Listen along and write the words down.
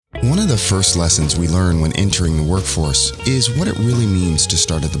One of the first lessons we learn when entering the workforce is what it really means to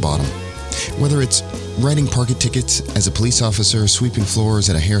start at the bottom. Whether it's writing parking tickets as a police officer, sweeping floors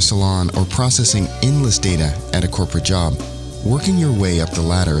at a hair salon, or processing endless data at a corporate job, working your way up the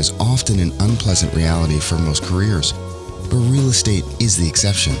ladder is often an unpleasant reality for most careers. But real estate is the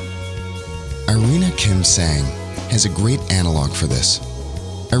exception. Irina Kim Sang has a great analog for this.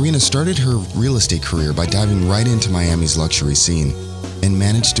 Irina started her real estate career by diving right into Miami's luxury scene and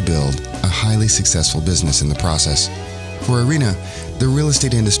managed to build a highly successful business in the process. For Irina, the real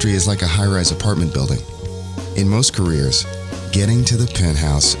estate industry is like a high-rise apartment building. In most careers, getting to the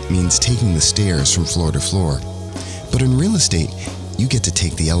penthouse means taking the stairs from floor to floor. But in real estate, you get to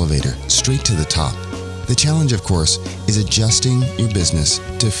take the elevator straight to the top. The challenge, of course, is adjusting your business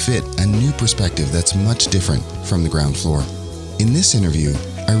to fit a new perspective that's much different from the ground floor. In this interview,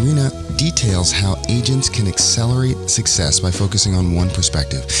 Irina details how agents can accelerate success by focusing on one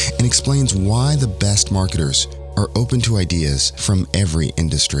perspective and explains why the best marketers are open to ideas from every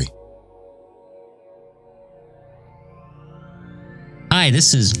industry. Hi,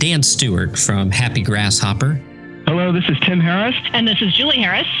 this is Dan Stewart from Happy Grasshopper. Hello, this is Tim Harris. And this is Julie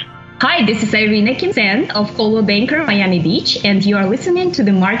Harris. Hi, this is Irina Kim Sang of Coldwell Banker, Miami Beach, and you are listening to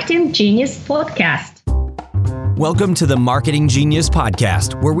the Marketing Genius Podcast. Welcome to the Marketing Genius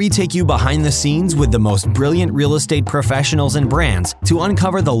Podcast, where we take you behind the scenes with the most brilliant real estate professionals and brands to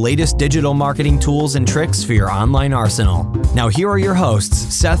uncover the latest digital marketing tools and tricks for your online arsenal. Now here are your hosts,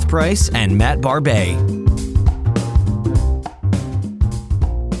 Seth Price and Matt Barbet.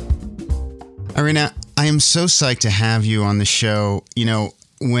 Irina, I am so psyched to have you on the show. You know,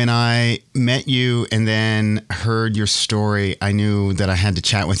 when I met you and then heard your story, I knew that I had to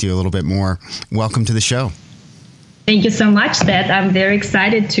chat with you a little bit more. Welcome to the show. Thank you so much, Seth. I'm very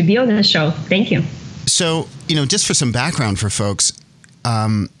excited to be on the show. Thank you. So, just for some background for folks,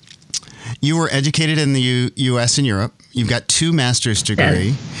 you were educated in the U.S. and Europe. You've got 2 master's degree.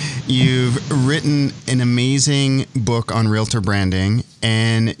 Yes. You've written an amazing book on realtor branding,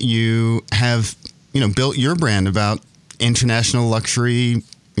 and you have, built your brand about international luxury,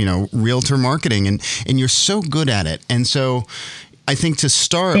 realtor marketing, and you're so good at it. And so I think to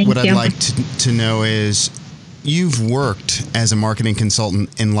start, I'd like to know is, you've worked as a marketing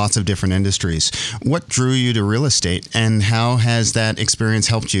consultant in lots of different industries. What drew you to real estate, and how has that experience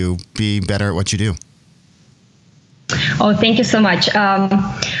helped you be better at what you do? Oh, thank you so much.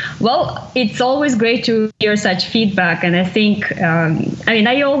 Well, it's always great to hear such feedback. And I think,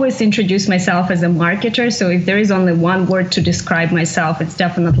 I always introduce myself as a marketer. So if there is only one word to describe myself, it's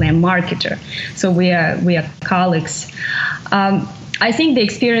definitely a marketer. So we are colleagues. I think the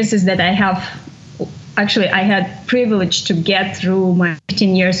experiences that I have, actually, I had privilege to get through my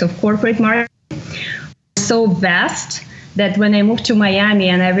 15 years of corporate marketing, so vast that when I moved to Miami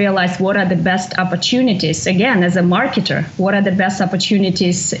and I realized what are the best opportunities, again, as a marketer, what are the best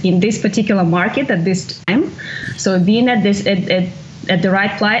opportunities in this particular market at this time? So being at this at the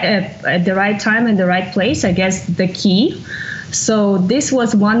right time and the right place, I guess the key. So this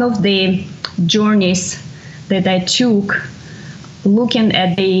was one of the journeys that I took, looking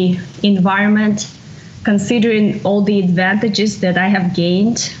at the environment, considering all the advantages that I have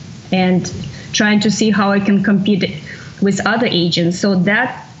gained, and trying to see how I can compete with other agents. So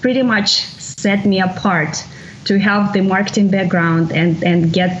that pretty much set me apart to have the marketing background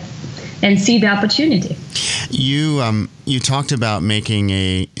and see the opportunity. You talked about making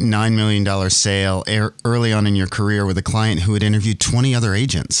a $9 million sale early on in your career with a client who had interviewed 20 other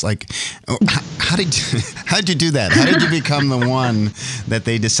agents. Like, how did you do that? How did you become the one that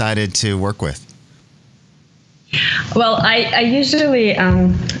they decided to work with? Well, I usually,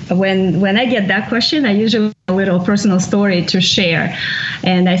 when I get that question, I usually have a little personal story to share.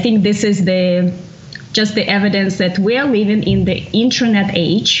 And I think this is just the evidence that we are living in the internet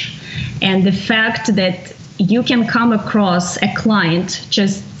age, and the fact that you can come across a client,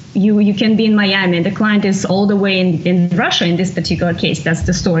 just you can be in Miami and the client is all the way in Russia. In this particular case, that's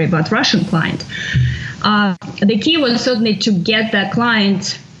the story about Russian client. The key was certainly to get that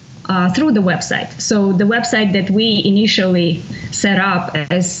client through the website. So the website that we initially set up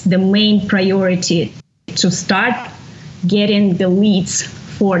as the main priority to start getting the leads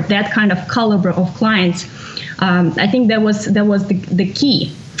for that kind of caliber of clients, I think that was the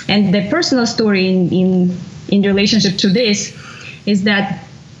key. And the personal story in relationship to this is that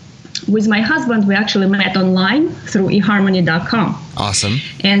with my husband, we actually met online through eharmony.com. Awesome.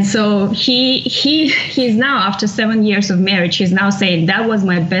 And so he's now, after 7 years of marriage, he's now saying that was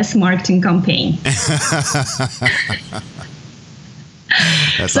my best marketing campaign.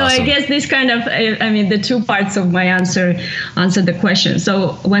 That's so awesome. I guess this kind of, the two parts of my answer the question.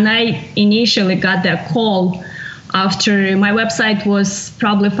 So when I initially got that call, after my website was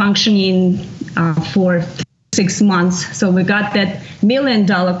probably functioning for 6 months, so we got that $1 million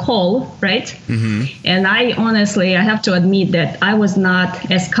call, right? Mm-hmm. And I have to admit that I was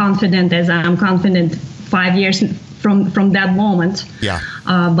not as confident as I'm confident 5 years from that moment. Yeah.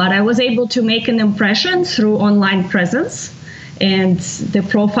 But I was able to make an impression through online presence and the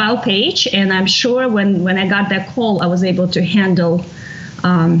profile page. And I'm sure when I got that call, I was able to handle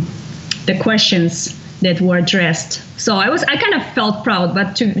the questions that were addressed. So I kind of felt proud,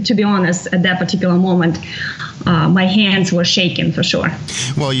 but to be honest, at that particular moment, my hands were shaking for sure.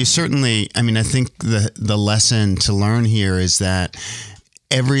 Well, you certainly, I think the lesson to learn here is that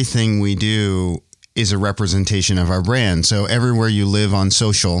everything we do is a representation of our brand. So everywhere you live on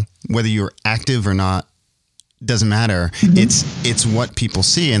social, whether you're active or not, doesn't matter. Mm-hmm. It's what people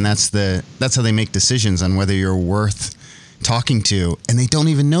see, and that's how they make decisions on whether you're worth talking to, and they don't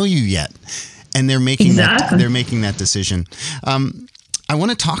even know you yet. And they're making that decision. I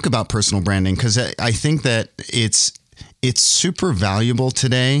want to talk about personal branding because I think that it's super valuable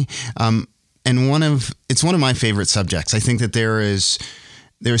today, and it's one of my favorite subjects. I think that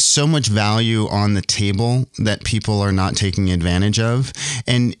there's so much value on the table that people are not taking advantage of.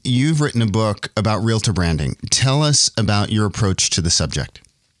 And you've written a book about realtor branding. Tell us about your approach to the subject.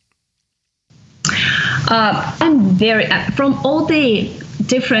 I'm from all the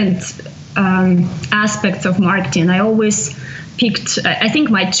different aspects of marketing, I always picked, I think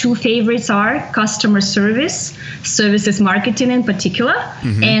my two favorites are customer services marketing in particular,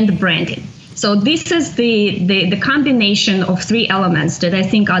 mm-hmm. and branding. So this is the combination of three elements that I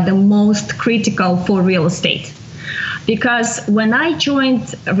think are the most critical for real estate. Because when I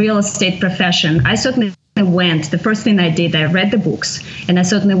joined a real estate profession, I certainly the first thing I did, I read the books, and I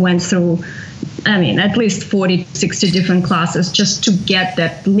certainly went through at least 40, 60 different classes just to get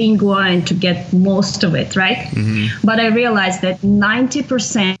that lingua and to get most of it, right? Mm-hmm. But I realized that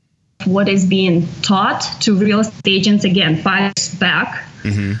 90% of what is being taught to real estate agents, again, 5 years back,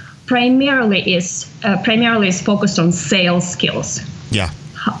 mm-hmm. primarily is focused on sales skills. Yeah.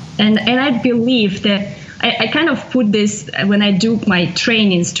 And I believe that I kind of put this when I do my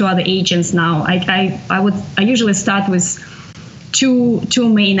trainings to other agents now. I usually start with two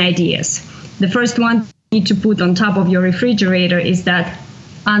main ideas. The first one you need to put on top of your refrigerator is that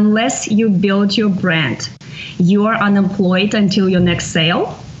unless you build your brand, you are unemployed until your next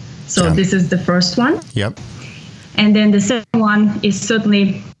sale. So This is the first one. Yep. And then the second one is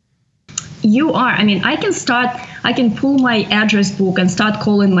certainly you are. I can pull my address book and start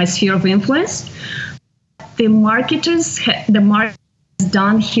calling my sphere of influence. The marketer has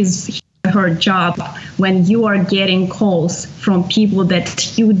done her job when you are getting calls from people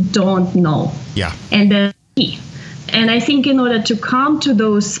that you don't know. Yeah. And that's key. And I think in order to come to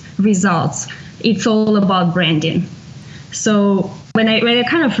those results, it's all about branding. So when I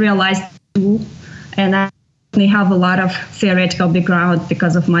kind of realized, and I have a lot of theoretical background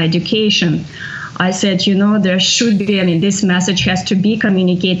because of my education, I said, there should be, this message has to be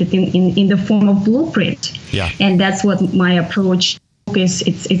communicated in the form of blueprint. Yeah. And that's what my approach is.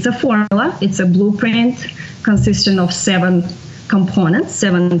 It's a formula. It's a blueprint consisting of 7 components,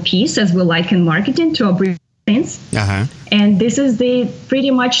 7 P's, as we like in marketing to abbreviate things. Uh-huh. And this is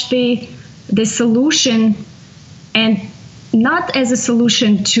pretty much the solution, and not as a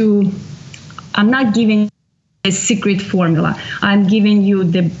solution to, I'm not giving a secret formula. I'm giving you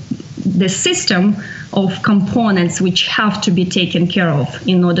the system of components which have to be taken care of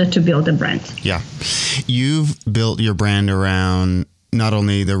in order to build a brand. Yeah. You've built your brand around not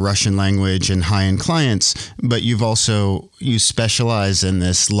only the Russian language and high-end clients, but you specialize in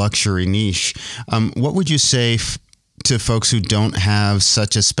this luxury niche. What would you say to folks who don't have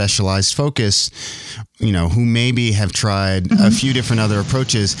such a specialized focus, who maybe have tried mm-hmm. a few different other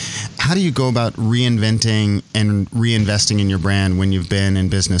approaches? How do you go about reinventing and reinvesting in your brand when you've been in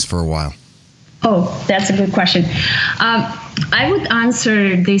business for a while? Oh, that's a good question. I would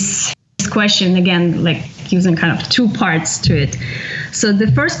answer this question again, like using kind of 2 parts to it. So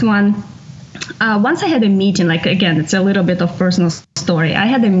the first one, once I had a meeting, again, it's a little bit of personal story. I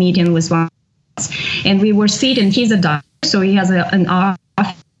had a meeting with one, and we were sitting, he's a doctor, so he has an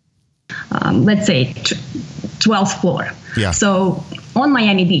office, let's say 12th floor. Yeah. So on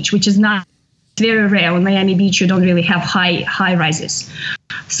Miami Beach, which is not very rare. On Miami Beach, you don't really have high rises.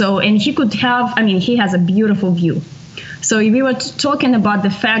 So, and he could have, he has a beautiful view. So we were talking about the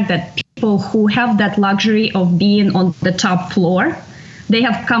fact that people who have that luxury of being on the top floor, they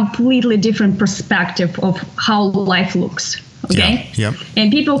have completely different perspective of how life looks. Okay. Yep.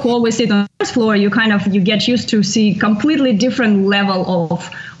 And people who always sit on the first floor, you get used to see completely different level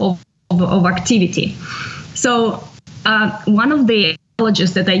of activity. So one of the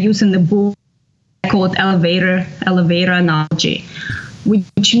analogies that I use in the book I call it elevator analogy,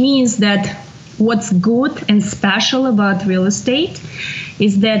 which means that what's good and special about real estate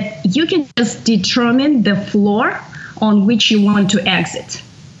is that you can just determine the floor on which you want to exit.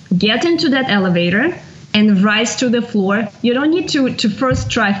 Get into that elevator and rise to the floor. You don't need to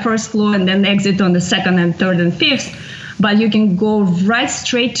first try first floor and then exit on the second and third and fifth, but you can go right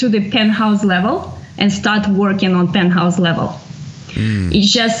straight to the penthouse level and start working on penthouse level.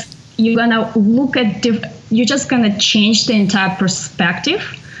 It's just, you're just gonna change the entire perspective.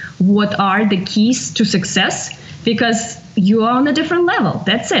 What are the keys to success? Because you are on a different level.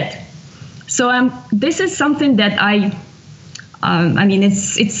 That's it. So this is something that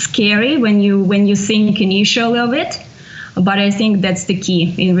it's scary when you think initially of it, but I think that's the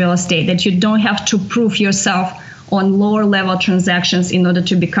key in real estate, that you don't have to prove yourself on lower level transactions in order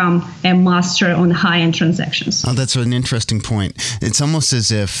to become a master on high-end transactions. Oh, that's an interesting point. It's almost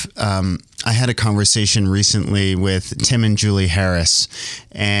as if I had a conversation recently with Tim and Julie Harris,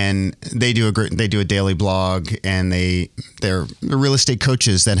 and they do a daily blog, and they're real estate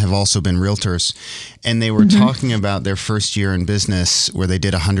coaches that have also been realtors, and they were talking about their first year in business where they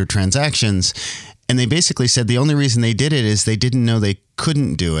did 100 transactions, and they basically said the only reason they did it is they didn't know they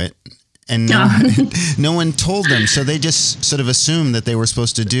couldn't do it. And no one told them, so they just sort of assumed that they were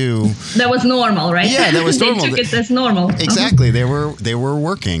supposed to do. That was normal, right? Yeah, that was normal. They took it as normal. Exactly, they were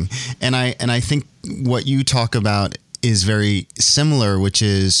working, and I think what you talk about is very similar, which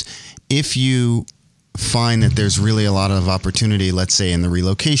is if you find that there's really a lot of opportunity, let's say in the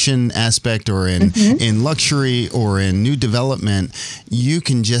relocation aspect or in luxury or in new development, you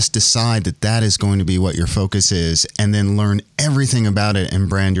can just decide that is going to be what your focus is and then learn everything about it and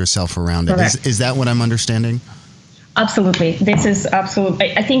brand yourself around it. Is that what I'm understanding? Absolutely. This is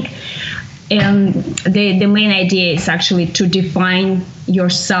absolutely. I think the main idea is actually to define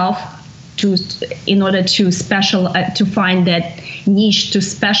yourself in order to find that niche to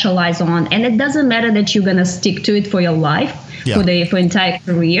specialize on. And it doesn't matter that you're going to stick to it for your life, for entire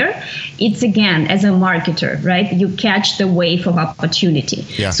career. It's, again, as a marketer, right? You catch the wave of opportunity.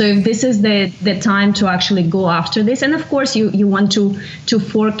 Yeah. So if this is the time to actually go after this, and of course you want to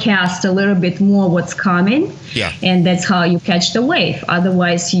forecast a little bit more what's coming. Yeah. And that's how you catch the wave.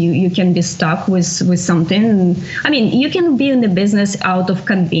 Otherwise, you can be stuck with something. I mean, you can be in the business out of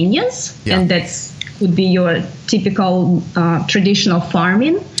convenience, and that's would be your typical traditional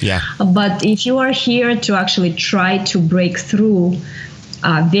farming. Yeah. But if you are here to actually try to break through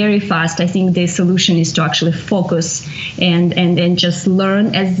very fast, I think the solution is to actually focus and just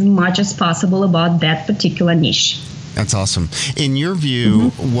learn as much as possible about that particular niche. That's awesome. In your view,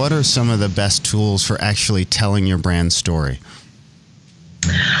 what are some of the best tools for actually telling your brand story?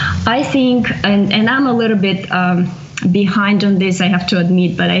 I think, and I'm a little bit behind on this, I have to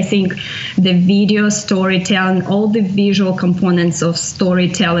admit, but I think the video storytelling, all the visual components of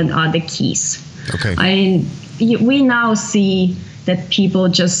storytelling are the keys. Okay. I mean, we now see that people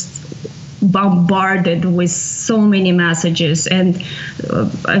just bombarded with so many messages, and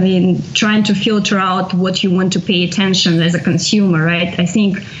trying to filter out what you want to pay attention as a consumer, right? I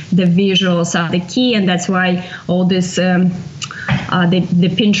think the visuals are the key, and that's why all this the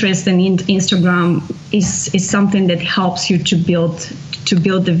Pinterest and Instagram is something that helps you to build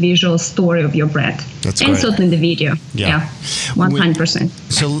the visual story of your brand. That's and great. Certainly the video. Yeah, 100%.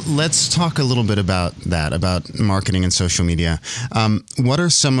 So let's talk a little bit about that, about marketing and social media. What are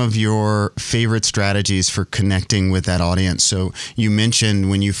some of your favorite strategies for connecting with that audience? So you mentioned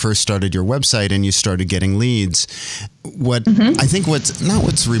when you first started your website and you started getting leads. I think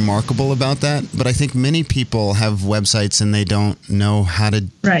what's remarkable about that, but I think many people have websites and they don't know how to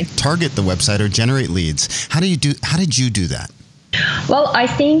target the website or generate leads. How did you do that? Well, I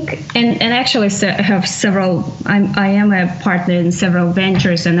think, and actually I have several, I am a partner in several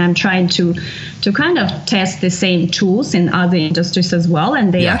ventures, and I'm trying to kind of test the same tools in other industries as well,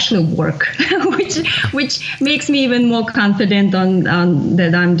 and they actually work, which makes me even more confident on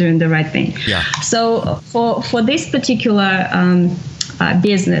that I'm doing the right thing. Yeah. So for this particular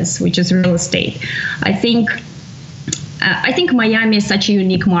business, which is real estate, I think Miami is such a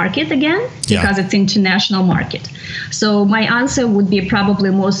unique market again because it's international market. So my answer would be probably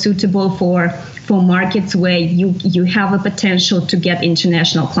more suitable for markets where you have a potential to get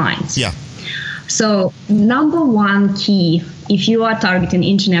international clients. Yeah. So number one key, if you are targeting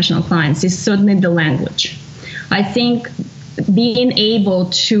international clients, is certainly the language. I think being able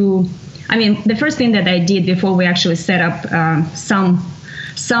to I mean, the first thing that I did before we actually set up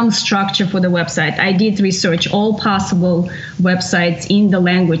some structure for the website, I did research all possible websites in the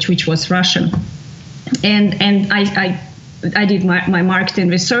language, which was Russian. And I did my marketing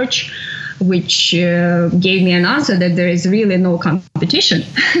research, which gave me an answer that there is really no competition.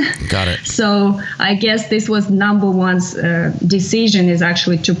 Got it. So I guess this was number one's decision, is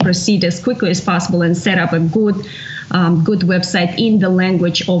actually to proceed as quickly as possible and set up a good website in the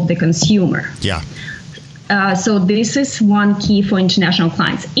language of the consumer. Yeah. So this is one key for international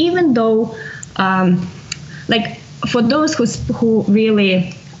clients. Even though, like for those who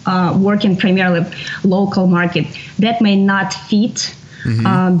really work in primarily local market, that may not fit.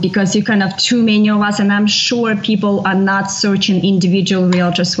 Because you kind of too many of us, and I'm sure people are not searching individual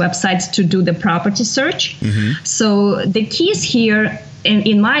realtors' websites to do the property search. So the keys here,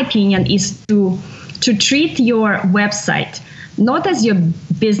 in my opinion, is to treat your website not as your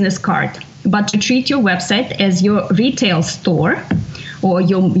business card, but to treat your website as your retail store or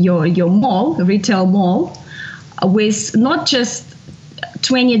your mall, retail mall, with not just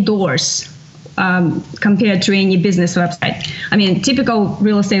 20 doors. Compared to any business website. I mean, typical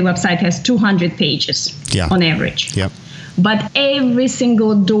real estate website has 200 pages on average. Yep. But every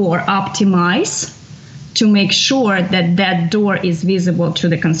single door optimize to make sure that that door is visible to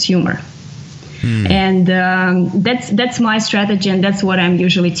the consumer. And that's my strategy, and that's what I'm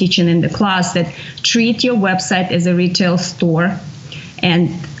usually teaching in the class, that treat your website as a retail store,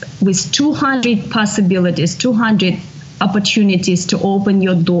 and with 200 possibilities, 200 opportunities to open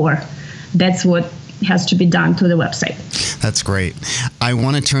your door. That's what has to be done to the website. That's great. I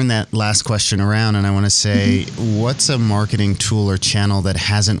want to turn that last question around, and I want to say, what's a marketing tool or channel that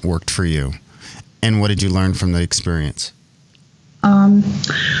hasn't worked for you? And what did you learn from the experience?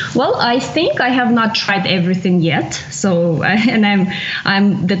 Well, I think I have not tried everything yet. So, and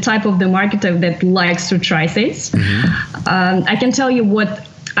I'm the type of the marketer that likes to try things. I can tell you what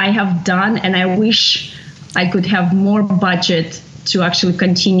I have done, and I wish I could have more budget to actually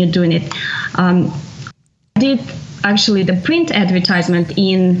continue doing it. I did actually the print advertisement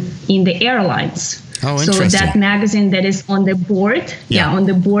in the airlines. Oh, so that magazine that is on the board, on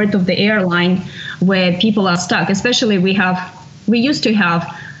the board of the airline, where people are stuck. Especially we used to have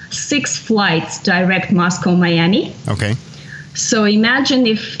 6 flights direct Moscow, Miami. Okay. So imagine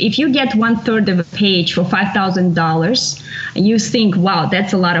if you get 1/3 of a page for $5,000, you think, wow,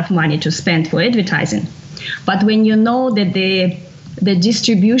 that's a lot of money to spend for advertising. But when you know that the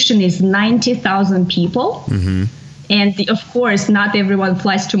distribution is 90,000 people, and of course, not everyone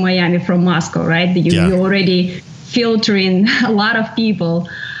flies to Miami from Moscow, right? You're already filtering a lot of people.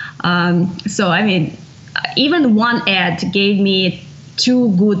 So, I mean, even one ad gave me 2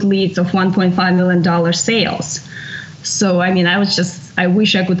 good leads of $1.5 million sales. So, I mean, I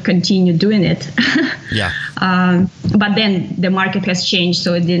wish I could continue doing it. But then the market has changed,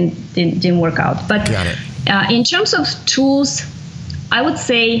 so it didn't work out. But in terms of tools, I would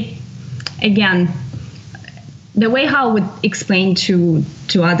say, again, the way how I would explain to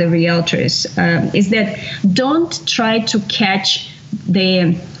other realtors is that don't try to catch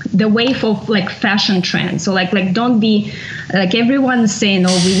the wave of like fashion trends. So like don't be like everyone's saying,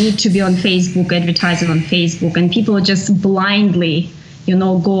 oh, we need to be on Facebook, advertising on Facebook, and people just blindly,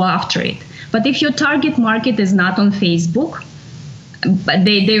 go after it. But if your target market is not on Facebook, but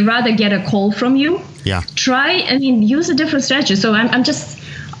they rather get a call from you, use a different strategy. So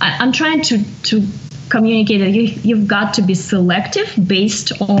I'm trying to communicate that you've got to be selective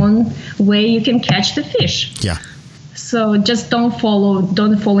based on where you can catch the fish. Yeah. So just don't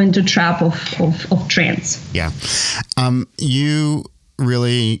fall into trap of trends. Yeah. You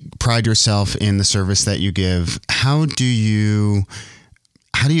really pride yourself in the service that you give. How do you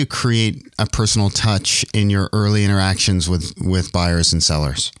create a personal touch in your early interactions with buyers and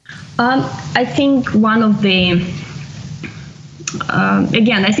sellers? I think one of the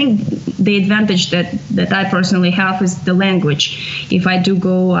I think the advantage that I personally have is the language, if I do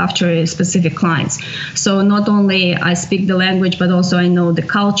go after specific clients. So not only I speak the language, but also I know the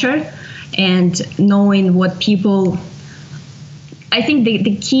culture, and knowing what people, I think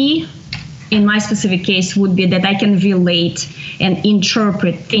the key in my specific case would be that I can relate and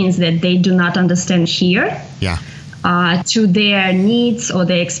interpret things that they do not understand here to their needs or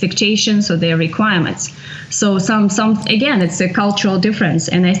their expectations or their requirements. So some again, it's a cultural difference,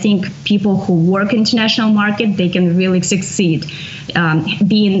 and I think people who work international market, they can really succeed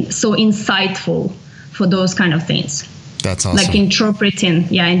being so insightful for those kind of things. That's awesome. Like interpreting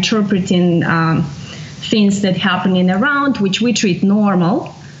things that happening around, which we treat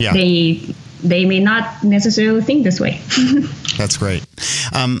normal. Yeah. They may not necessarily think this way. That's great.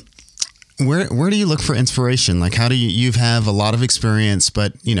 Where do you look for inspiration? Like, how do you have a lot of experience,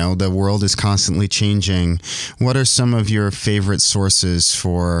 but the world is constantly changing. What are some of your favorite sources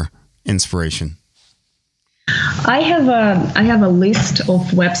for inspiration? I have a list of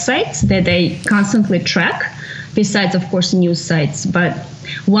websites that I constantly track, besides, of course, news sites. But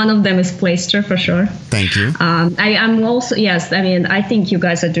one of them is Playster for sure. Thank you. I'm also, yes, I mean, I think you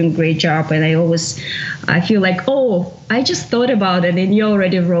guys are doing a great job. And I feel like, I just thought about it and you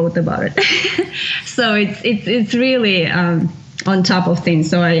already wrote about it. So it's really on top of things.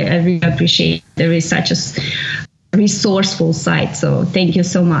 So I really appreciate there is such a resourceful site. So thank you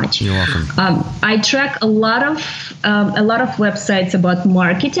so much. You're welcome. I track a lot of websites about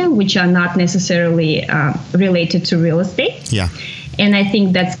marketing, which are not necessarily related to real estate. Yeah. And I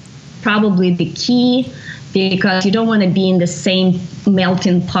think that's probably the key, because you don't want to be in the same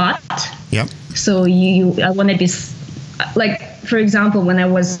melting pot. Yep. So I want to be like, for example, when I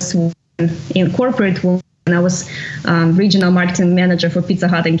was in corporate world, when I was regional marketing manager for Pizza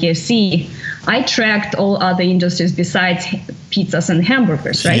Hut and KFC, I tracked all other industries besides pizzas and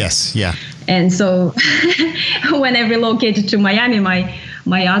hamburgers, right? Yes, yeah. And so when I relocated to Miami, my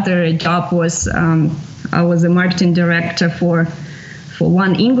other job was I was a marketing director for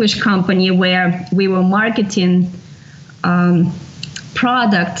one English company where we were marketing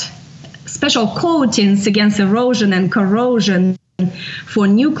product, special coatings against erosion and corrosion for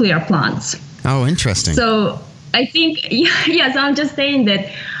nuclear plants. Oh, interesting. So I think, yes, I'm just saying that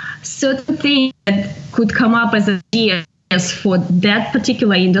certain things that could come up as ideas for that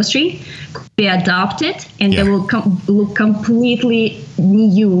particular industry could be adopted, and they will look completely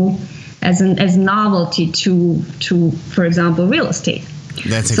new as novelty to, for example, real estate.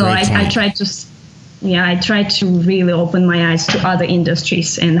 That's a great point. I try to really open my eyes to other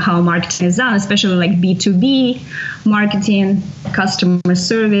industries and how marketing is done, especially like B2B marketing, customer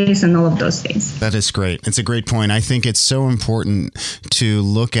service, and all of those things. That is great. It's a great point. I think it's so important to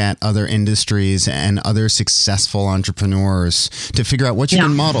look at other industries and other successful entrepreneurs to figure out what you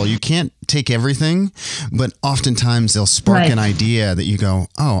can model. You can't take everything, but oftentimes they'll spark an idea that you go,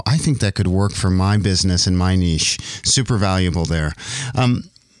 oh, I think that could work for my business and my niche. Super valuable there.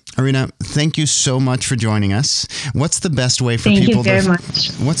 Irina, thank you so much for joining us. What's the best way for people? Thank you very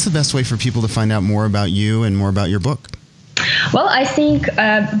much. What's the best way for people to find out more about you and more about your book? Well, I think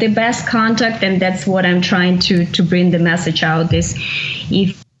the best contact, and that's what I'm trying to bring the message out, is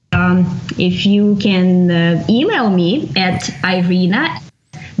if you can email me at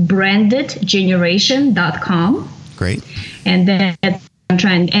irina@brandedgeneration.com. Great. And then I'm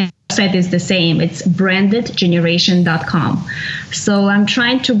trying, and the website is the same. It's brandedgeneration.com. So I'm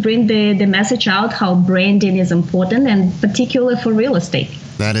trying to bring the message out how branding is important, and particularly for real estate.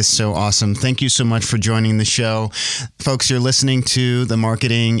 That is so awesome. Thank you so much for joining the show. Folks, you're listening to the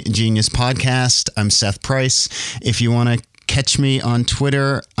Marketing Genius Podcast. I'm Seth Price. If you want to catch me on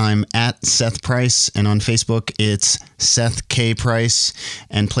Twitter, I'm at Seth Price, and on Facebook, it's Seth K. Price,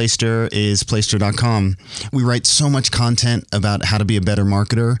 and Playster is Playster.com. We write so much content about how to be a better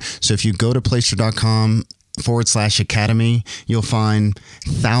marketer. So if you go to Playster.com/academy, you'll find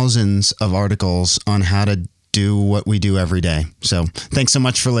thousands of articles on how to do what we do every day. So thanks so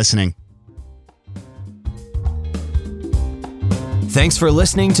much for listening. Thanks for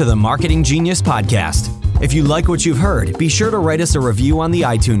listening to the Marketing Genius Podcast. If you like what you've heard, be sure to write us a review on the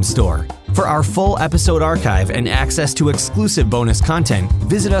iTunes Store. For our full episode archive and access to exclusive bonus content,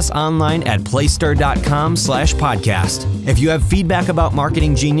 visit us online at playster.com/podcast. If you have feedback about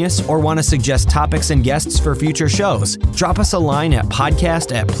Marketing Genius or want to suggest topics and guests for future shows, drop us a line at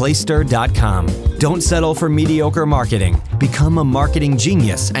podcast@playster.com. Don't settle for mediocre marketing. Become a marketing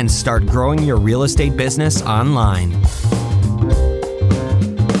genius and start growing your real estate business online.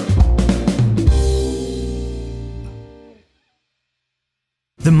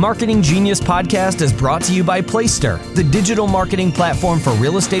 The Marketing Genius Podcast is brought to you by Playster, the digital marketing platform for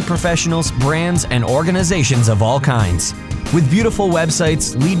real estate professionals, brands, and organizations of all kinds. With beautiful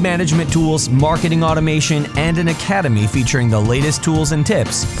websites, lead management tools, marketing automation, and an academy featuring the latest tools and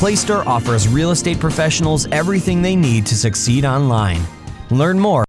tips, Playster offers real estate professionals everything they need to succeed online. Learn more